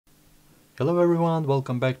Hello everyone,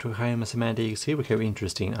 welcome back to Higher Mathematics. Here we have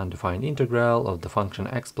interesting undefined integral of the function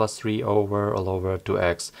x plus 3 over all over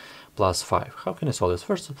 2x plus 5. How can I solve this?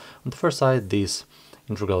 First, on the first side, this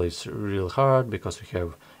integral is real hard because we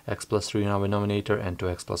have x plus 3 in our numerator and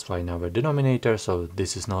 2x plus 5 in our denominator, so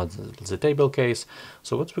this is not the table case.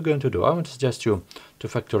 So what we're going to do, I want to suggest you to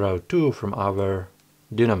factor out 2 from our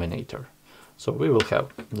denominator. So we will have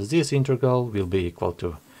this integral will be equal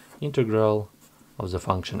to integral of the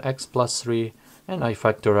function x plus 3, and I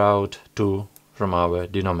factor out 2 from our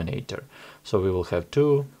denominator. So we will have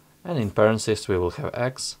 2, and in parentheses we will have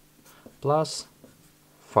x plus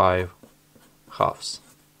 5 halves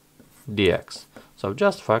dx. So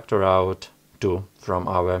just factor out 2 from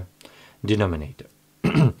our denominator.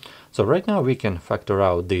 So right now we can factor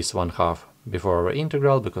out this 1/2 before our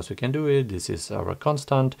integral, because we can do it. This is our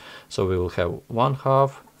constant, so we will have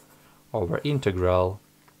 1/2 over integral.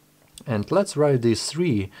 And let's write this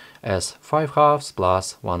 3 as 5 halves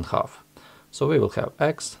plus 1/2. So we will have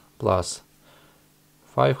x plus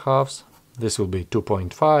 5 halves, this will be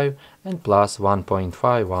 2.5, and plus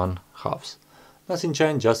 1.51 halves. Let's in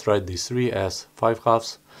change just write this 3 as 5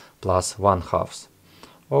 halves plus 1/2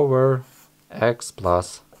 over x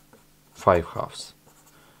plus 5 halves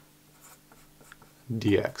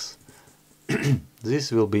dx.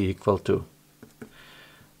 This will be equal to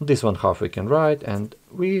this 1/2 we can write, and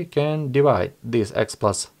we can divide this x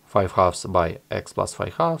plus 5 halves by x plus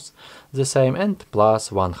 5 halves, the same, and plus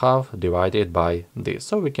 1/2 divided by this.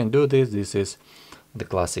 So we can do this. This is the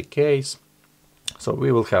classic case. So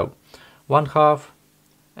we will have 1/2,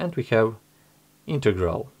 and we have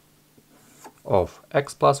integral of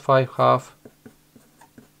x plus 5 half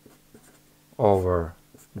over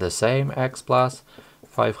the same x plus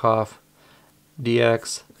 5 half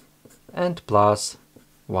dx, and plus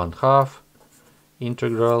 1/2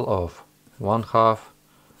 integral of 1/2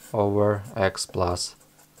 over x plus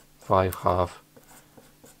 5 half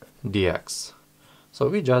dx. So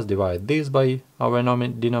we just divide this by our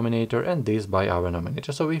denominator and this by our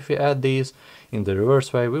numerator. So if we add these in the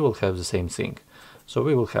reverse way, we will have the same thing. So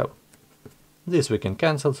we will have this, we can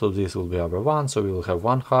cancel, so this will be our 1. So we will have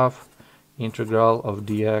 1/2 integral of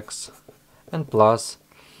dx, and plus,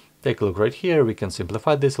 take a look right here, we can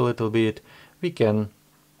simplify this a little bit. We can,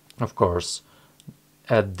 of course,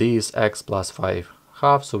 add this x plus 5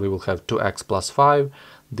 halves, so we will have 2x plus 5.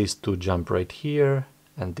 These two jump right here,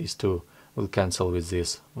 and these two will cancel with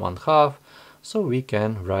this 1/2. So we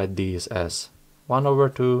can write these as 1 over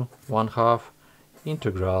 2, 1/2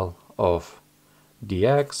 integral of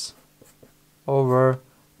dx over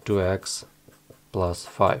 2x plus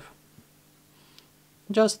 5.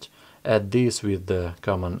 Just add this with the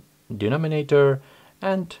common denominator,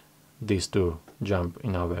 and these two jump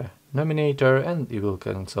in our numerator, and it will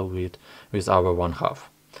cancel with our 1/2.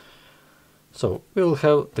 So we will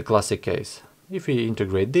have the classic case. If we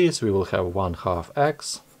integrate this, we will have 1/2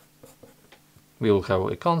 x. We will have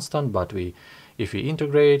a constant, but if we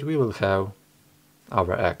integrate, we will have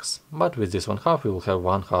our x. But with this 1/2, we will have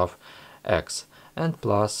 1/2 x, and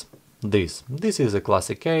plus this. This is a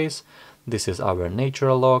classic case. This is our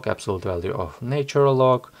natural log, absolute value of natural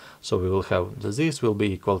log. So we will have this will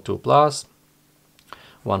be equal to plus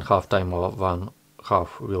 1/2 times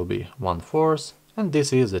 1/2 will be 1/4, and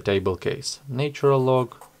this is the table case, natural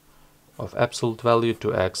log of absolute value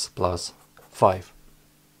to x plus 5,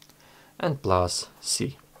 and plus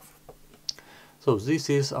c. So this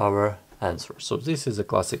is our answer. So this is a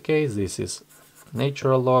classic case. This is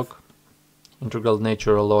natural log, integral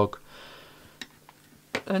natural log,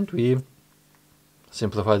 and we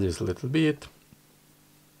simplify this a little bit.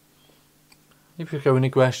 If you have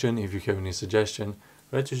any question, if you have any suggestion,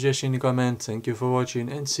 write your suggestion in the comments. Thank you for watching,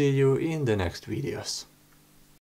 and see you in the next videos.